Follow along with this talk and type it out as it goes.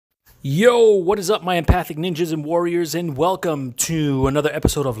Yo, what is up, my empathic ninjas and warriors, and welcome to another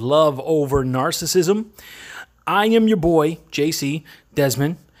episode of Love Over Narcissism. I am your boy, JC,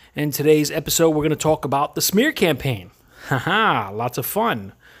 Dezmen, and today's episode we're going to talk about the smear campaign. Haha, lots of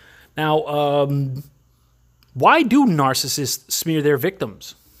fun. Now, why do narcissists smear their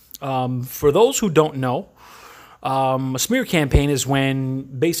victims? For those who don't know, a smear campaign is when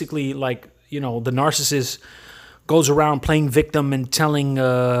basically, the narcissist goes around playing victim and telling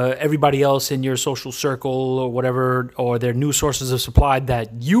everybody else in your social circle or whatever, or their news sources of supply,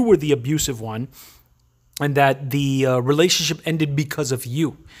 that you were the abusive one and that the relationship ended because of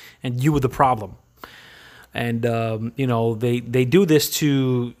you and you were the problem. And, they do this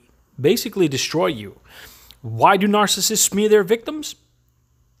to basically destroy you. Why do narcissists smear their victims?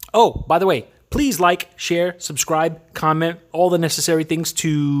 Oh, by the way, please like, share, subscribe, comment, all the necessary things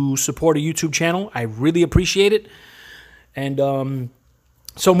to support a YouTube channel. I really appreciate it. And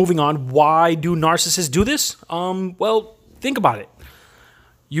so moving on, why do narcissists do this? Well, think about it.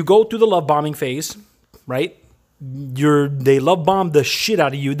 You go through the love bombing phase, right? They love bomb the shit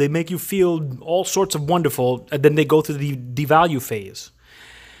out of you. They make you feel all sorts of wonderful. And then they go through the devalue phase.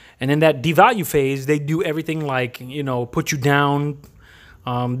 And in that devalue phase, they do everything like, put you down,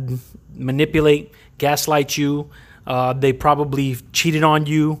 manipulate, gaslight you. They probably cheated on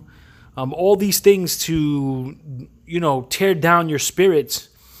you. All these things to, tear down your spirits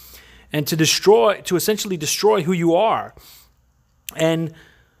and to essentially destroy who you are. And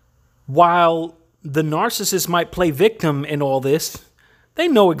while the narcissist might play victim in all this, they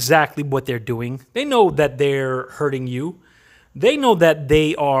know exactly what they're doing. They know that they're hurting you. They know that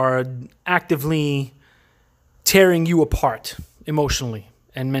they are actively tearing you apart emotionally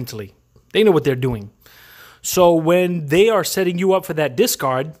and mentally. They know what they're doing. So when they are setting you up for that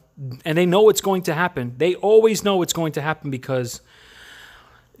discard, and they know it's going to happen, they always know it's going to happen, because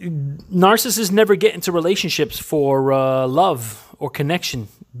narcissists never get into relationships for love or connection.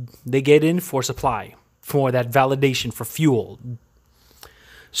 They get in for supply, for that validation, for fuel.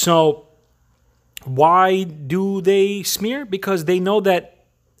 So why do they smear? Because they know that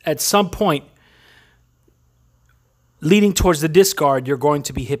at some point, leading towards the discard, you're going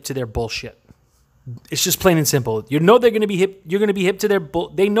to be hip to their bullshit. It's just plain and simple. You know they're going to be hip. You're going to be hip to their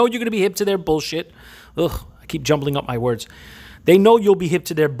they know you're going to be hip to their bullshit. Ugh, I keep jumbling up my words. They know you'll be hip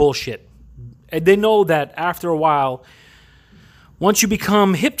to their bullshit. And they know that after a while, once you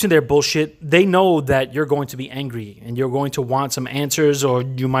become hip to their bullshit, they know that you're going to be angry and you're going to want some answers, or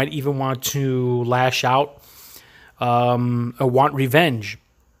you might even want to lash out or want revenge.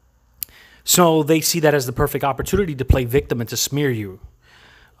 So they see that as the perfect opportunity to play victim and to smear you.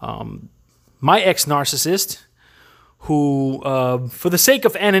 My ex-narcissist, who, for the sake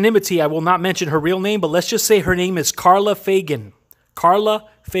of anonymity, I will not mention her real name, but let's just say her name is Carla Fagan. Carla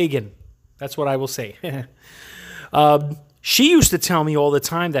Fagan. That's what I will say. She used to tell me all the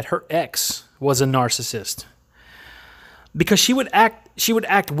time that her ex was a narcissist, because she would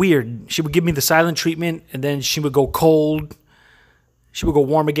act weird. She would give me the silent treatment, and then she would go cold. She would go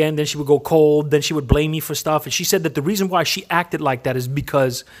warm again, then she would go cold, then she would blame me for stuff. And she said that the reason why she acted like that is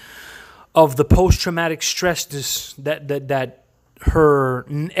because of the post-traumatic stress that her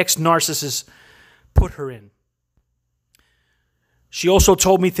ex-narcissist put her in. She also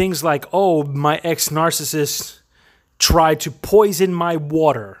told me things like, oh, my ex-narcissist tried to poison my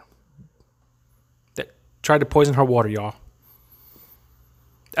water. Tried to poison her water, y'all.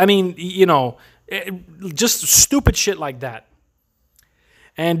 I mean, just stupid shit like that.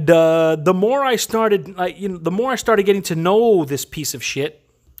 And the more I started, the more I started getting to know this piece of shit,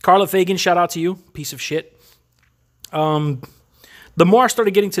 Carla Fagan, shout out to you, piece of shit. The more I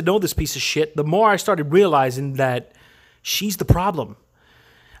started getting to know this piece of shit, the more I started realizing that she's the problem.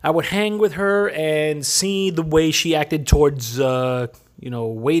 I would hang with her and see the way she acted towards,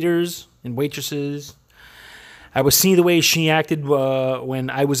 waiters and waitresses. I would see the way she acted when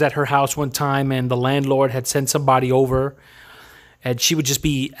I was at her house one time and the landlord had sent somebody over. And she would just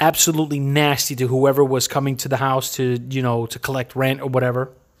be absolutely nasty to whoever was coming to the house to collect rent or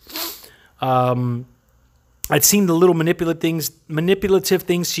whatever. I'd seen the little manipulative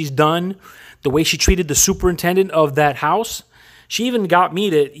things she's done, the way she treated the superintendent of that house. She even got me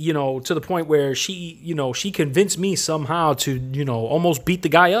to the point where she convinced me somehow to, almost beat the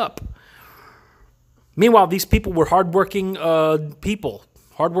guy up. Meanwhile, these people were hardworking people.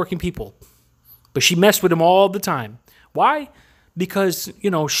 But she messed with them all the time. Why? Because,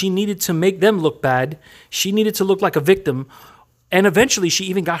 she needed to make them look bad. She needed to look like a victim. And eventually, she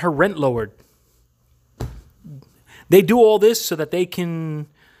even got her rent lowered. They do all this so that they can,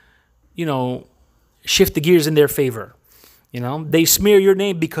 shift the gears in their favor. They smear your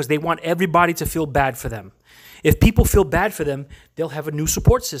name because they want everybody to feel bad for them. If people feel bad for them, they'll have a new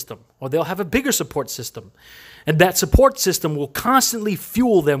support system, or they'll have a bigger support system. And that support system will constantly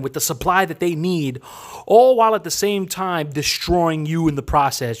fuel them with the supply that they need, all while at the same time destroying you in the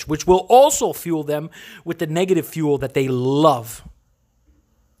process, which will also fuel them with the negative fuel that they love.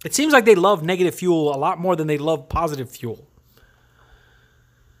 It seems like they love negative fuel a lot more than they love positive fuel.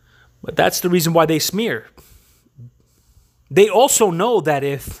 But that's the reason why they smear. They also know that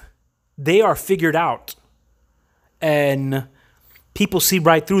if they are figured out and people see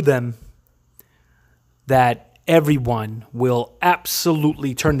right through them, that everyone will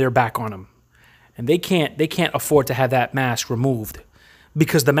absolutely turn their back on them. And they can't afford to have that mask removed,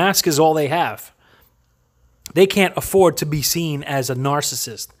 because the mask is all they have. They can't afford to be seen as a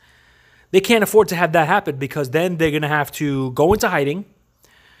narcissist. They can't afford to have that happen, because then they're going to have to go into hiding.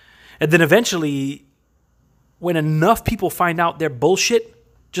 And then eventually, when enough people find out their bullshit,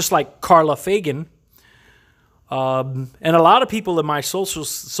 just like Carla Fagan, and a lot of people in my social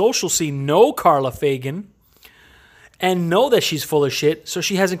scene know Carla Fagan and know that she's full of shit, so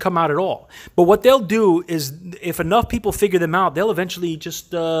she hasn't come out at all. But what they'll do is, if enough people figure them out, they'll eventually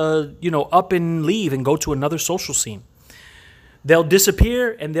just, up and leave and go to another social scene. They'll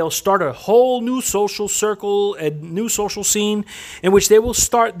disappear and they'll start a whole new social circle, a new social scene in which they will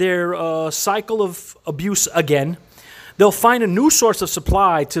start their cycle of abuse again. They'll find a new source of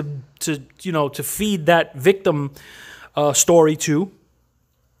supply to feed that victim story to,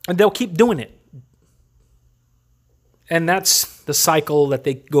 and they'll keep doing it. And that's the cycle that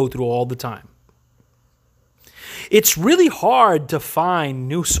they go through all the time. It's really hard to find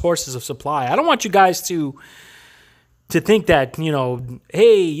new sources of supply. I don't want you guys to think that,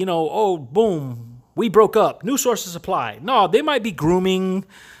 hey, oh, boom, we broke up, new source of supply. No, they might be grooming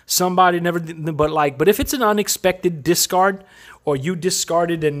somebody, but if it's an unexpected discard, or you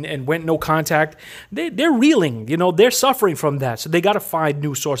discarded and went no contact, they're reeling, they're suffering from that. So they got to find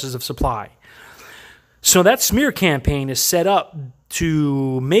new sources of supply. So that smear campaign is set up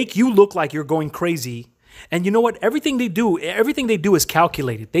to make you look like you're going crazy. And you know what? Everything they do is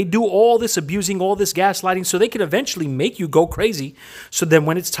calculated. They do all this abusing, all this gaslighting, so they can eventually make you go crazy. So then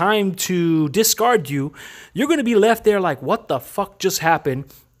when it's time to discard you, you're going to be left there like, what the fuck just happened?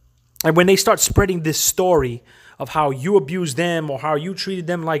 And when they start spreading this story of how you abused them or how you treated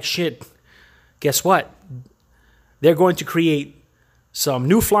them like shit, guess what? They're going to create some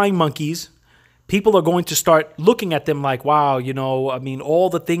new flying monkeys. People are going to start looking at them like, wow, all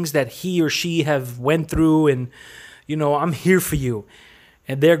the things that he or she have went through, and, I'm here for you.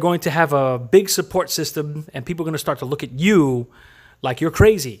 And they're going to have a big support system, and people are going to start to look at you like you're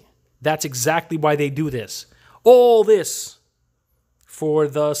crazy. That's exactly why they do this. All this for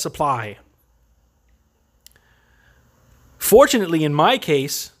the supply. Fortunately, in my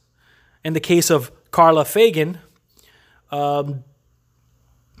case, in the case of Carla Fagan,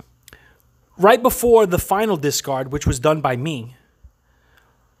 right before the final discard, which was done by me,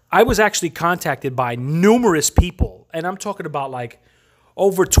 I was actually contacted by numerous people, and I'm talking about like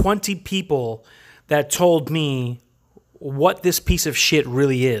over 20 people that told me what this piece of shit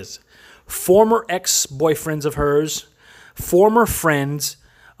really is. Former ex-boyfriends of hers, former friends.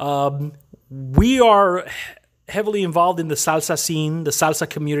 We are heavily involved in the salsa scene, the salsa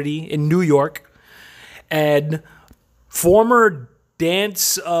community in New York, and former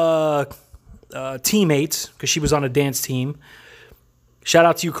dance teammates, because she was on a dance team. Shout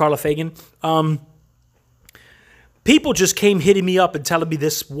out to you, Carla Fagan. People just came hitting me up and telling me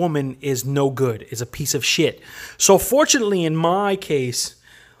this woman is no good, is a piece of shit. So fortunately, in my case,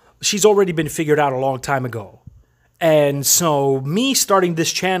 she's already been figured out a long time ago. And so me starting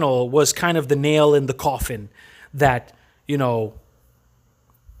this channel was kind of the nail in the coffin that,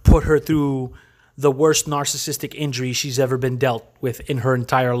 put her through the worst narcissistic injury she's ever been dealt with in her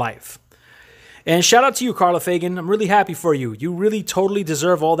entire life. And shout out to you, Carla Fagan. I'm really happy for you. You really totally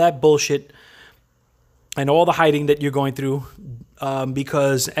deserve all that bullshit and all the hiding that you're going through.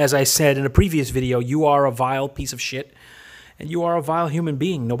 Because, as I said in a previous video, you are a vile piece of shit. And you are a vile human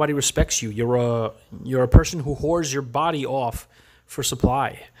being. Nobody respects you. You're a person who whores your body off for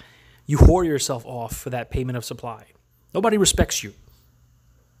supply. You whore yourself off for that payment of supply. Nobody respects you.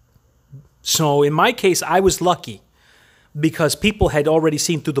 So in my case, I was lucky because people had already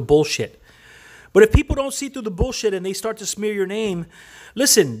seen through the bullshit. But if people don't see through the bullshit and they start to smear your name,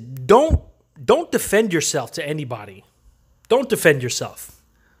 listen, don't defend yourself to anybody. Don't defend yourself.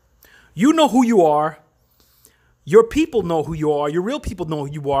 You know who you are. Your people know who you are. Your real people know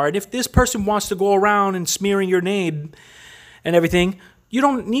who you are. And if this person wants to go around and smearing your name and everything, you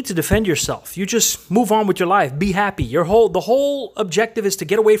don't need to defend yourself. You just move on with your life. Be happy. The whole objective is to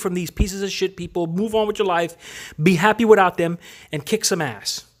get away from these pieces of shit people, move on with your life, be happy without them, and kick some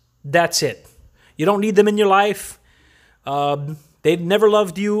ass. That's it. You don't need them in your life. They've never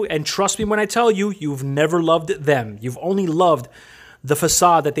loved you, and trust me when I tell you, you've never loved them. You've only loved the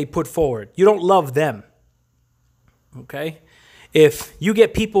facade that they put forward. You don't love them. Okay? If you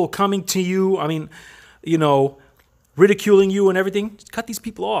get people coming to you, ridiculing you and everything, just cut these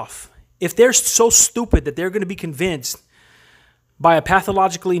people off. If they're so stupid that they're going to be convinced by a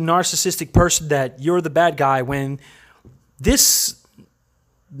pathologically narcissistic person that you're the bad guy, when this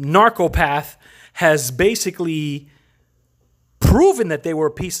narcopath has basically proven that they were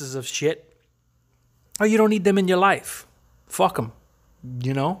pieces of shit, oh, you don't need them in your life. Fuck them.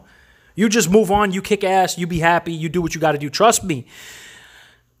 You just move on, you kick ass, you be happy, you do what you got to do. Trust me.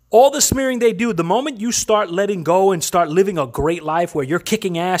 All the smearing they do, the moment you start letting go and start living a great life where you're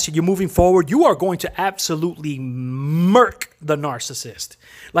kicking ass and you're moving forward, you are going to absolutely murk the narcissist.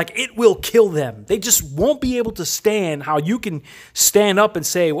 Like, it will kill them. They just won't be able to stand how you can stand up and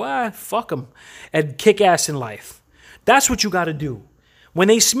say, well, fuck them, and kick ass in life. That's what you got to do. When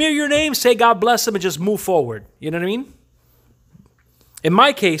they smear your name, say God bless them and just move forward. You know what I mean? In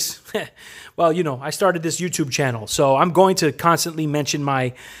my case, well, I started this YouTube channel, so I'm going to constantly mention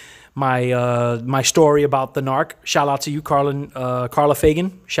my story about the narc. Shout out to you, Carla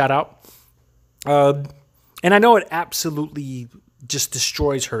Fagan. Shout out. And I know it absolutely just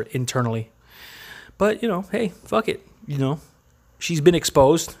destroys her internally. But, hey, fuck it. She's been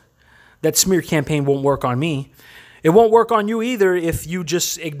exposed. That smear campaign won't work on me. It won't work on you either if you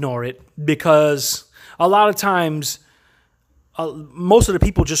just ignore it, because a lot of times most of the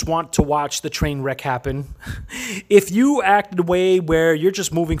people just want to watch the train wreck happen. If you act in a way where you're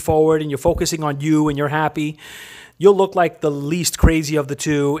just moving forward and you're focusing on you and you're happy, you'll look like the least crazy of the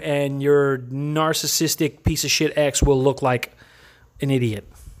two, and your narcissistic piece of shit ex will look like an idiot.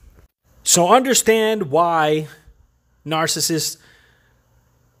 So understand why narcissists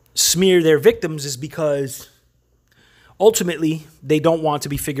smear their victims is because ultimately they don't want to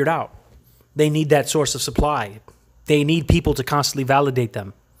be figured out. They need that source of supply. They need people to constantly validate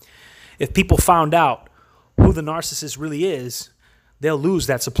them. If people found out who the narcissist really is, they'll lose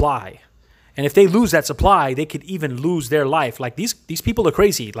that supply. And if they lose that supply, they could even lose their life. Like, these people are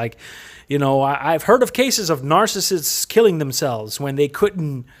crazy. Like, I've heard of cases of narcissists killing themselves when they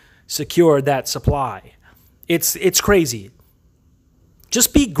couldn't secure that supply. It's crazy.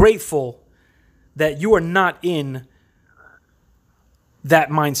 Just be grateful that you are not in that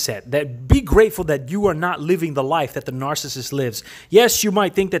mindset. That be grateful that you are not living the life that the narcissist lives. Yes, you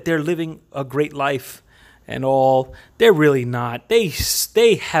might think that they're living a great life and all. They're really not. They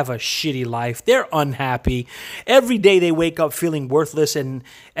have a shitty life. They're unhappy. Every day they wake up feeling worthless and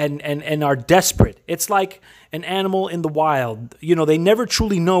are desperate. It's like an animal in the wild. They never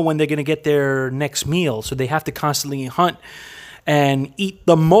truly know when they're going to get their next meal, so they have to constantly hunt and eat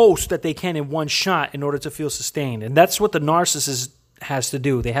the most that they can in one shot in order to feel sustained. And that's what the narcissist has to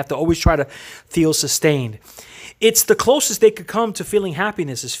do. They have to always try to feel sustained. It's the closest they could come to feeling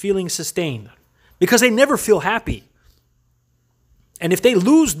happiness, is feeling sustained, because they never feel happy. And if they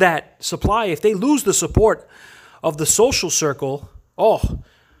lose that supply, if they lose the support of the social circle, oh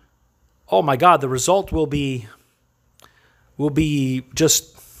my God, the result will be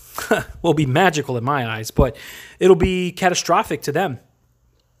just will be magical in my eyes, but it'll be catastrophic to them.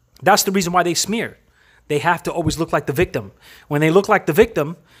 That's the reason why they smear. They have to always look like the victim. When they look like the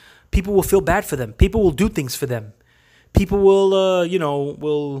victim, people will feel bad for them. People will do things for them. People will,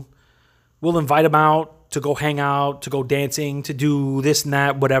 will invite them out to go hang out, to go dancing, to do this and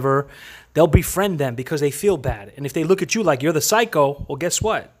that, whatever. They'll befriend them because they feel bad. And if they look at you like you're the psycho, well, guess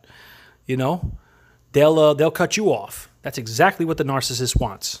what? They'll cut you off. That's exactly what the narcissist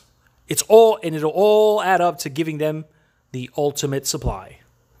wants. It'll all add up to giving them the ultimate supply.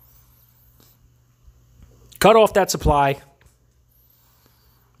 Cut off that supply.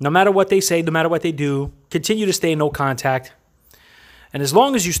 No matter what they say, no matter what they do, continue to stay in no contact. And as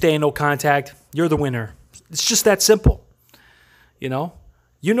long as you stay in no contact, you're the winner. It's just that simple. You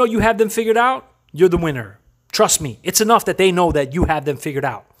have them figured out, you're the winner. Trust me, it's enough that they know that you have them figured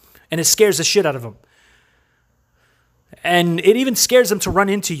out. And it scares the shit out of them. And it even scares them to run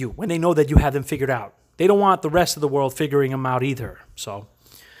into you when they know that you have them figured out. They don't want the rest of the world figuring them out either. So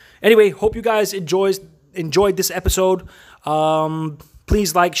anyway, hope you guys enjoyed this episode.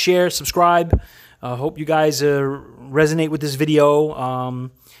 Please like, share, subscribe. Hope you guys resonate with this video.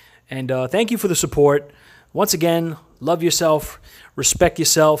 And thank you for the support. Once again, love yourself, respect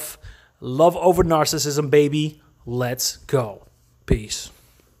yourself, love over narcissism, baby. Let's go. Peace.